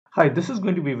Hi, this is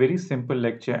going to be a very simple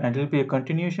lecture and it will be a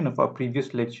continuation of our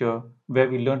previous lecture where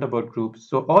we learned about groups.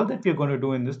 So all that we're going to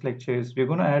do in this lecture is we're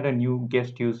going to add a new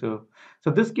guest user.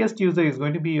 So this guest user is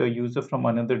going to be a user from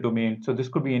another domain. So this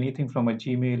could be anything from a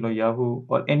Gmail or Yahoo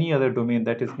or any other domain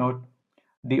that is not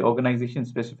the organization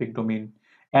specific domain.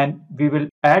 And we will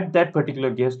add that particular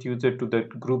guest user to the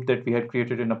group that we had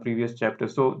created in a previous chapter.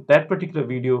 So that particular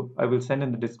video I will send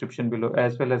in the description below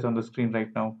as well as on the screen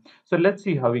right now. So let's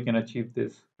see how we can achieve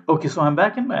this. Okay, so I'm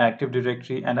back in my Active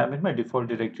Directory and I'm in my default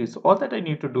directory. So all that I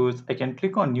need to do is I can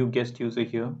click on new guest user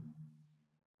here.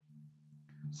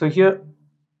 So here,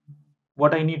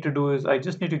 what I need to do is I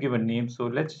just need to give a name. So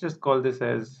let's just call this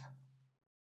as,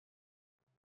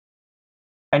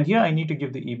 and here I need to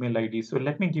give the email ID. So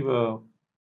let me give a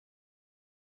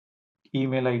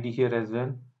email ID here as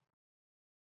well.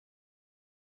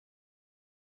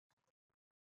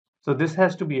 So this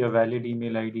has to be a valid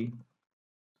email ID.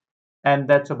 And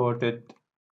that's about it.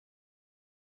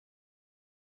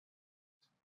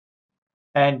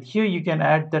 And here you can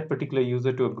add that particular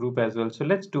user to a group as well. So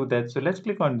let's do that. So let's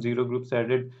click on zero groups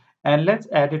added and let's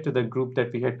add it to the group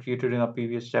that we had created in our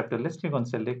previous chapter. Let's click on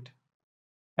select.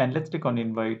 And let's click on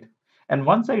invite. And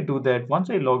once I do that,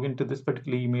 once I log into this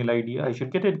particular email ID, I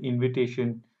should get an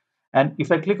invitation. And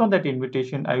if I click on that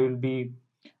invitation, I will be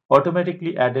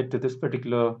automatically added to this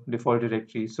particular default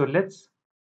directory. So let's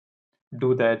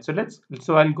do that.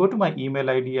 So I'll go to my email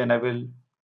ID and I will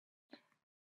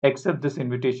accept this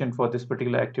invitation for this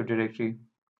particular Active Directory.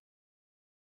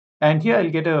 And here I'll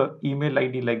get a email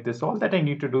ID like this. All that I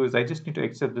need to do is I just need to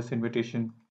accept this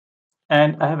invitation.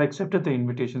 And I have accepted the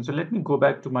invitation. So let me go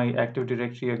back to my Active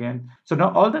Directory again. So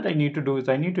now all that I need to do is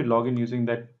I need to log in using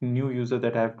that new user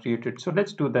that I have created. So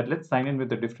let's do that. Let's sign in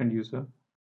with a different user.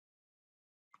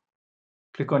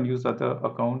 Click on use other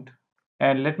account.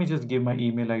 And let me just give my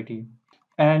email ID.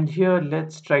 And here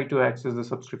let's try to access the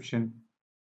subscription.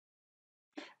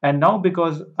 And now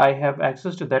because I have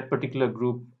access to that particular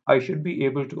group, I should be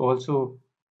able to also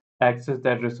access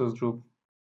that resource group.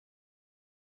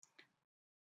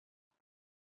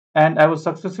 And I was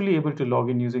successfully able to log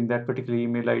in using that particular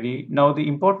email ID. Now, the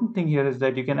important thing here is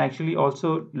that you can actually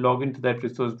also log into that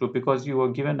resource group because you were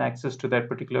given access to that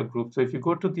particular group. So if you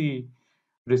go to the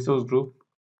resource group,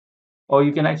 or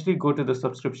you can actually go to the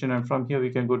subscription, and from here we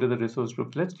can go to the resource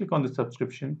group. Let's click on the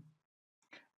subscription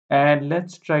and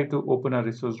let's try to open a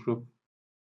resource group.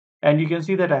 And you can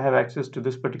see that I have access to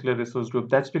this particular resource group.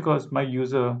 That's because my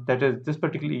user, that is this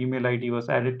particular email ID, was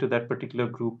added to that particular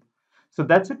group. So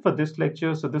that's it for this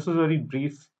lecture. So this was a very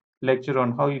brief lecture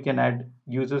on how you can add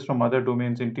users from other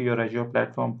domains into your Azure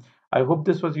platform. I hope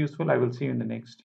this was useful. I will see you in the next.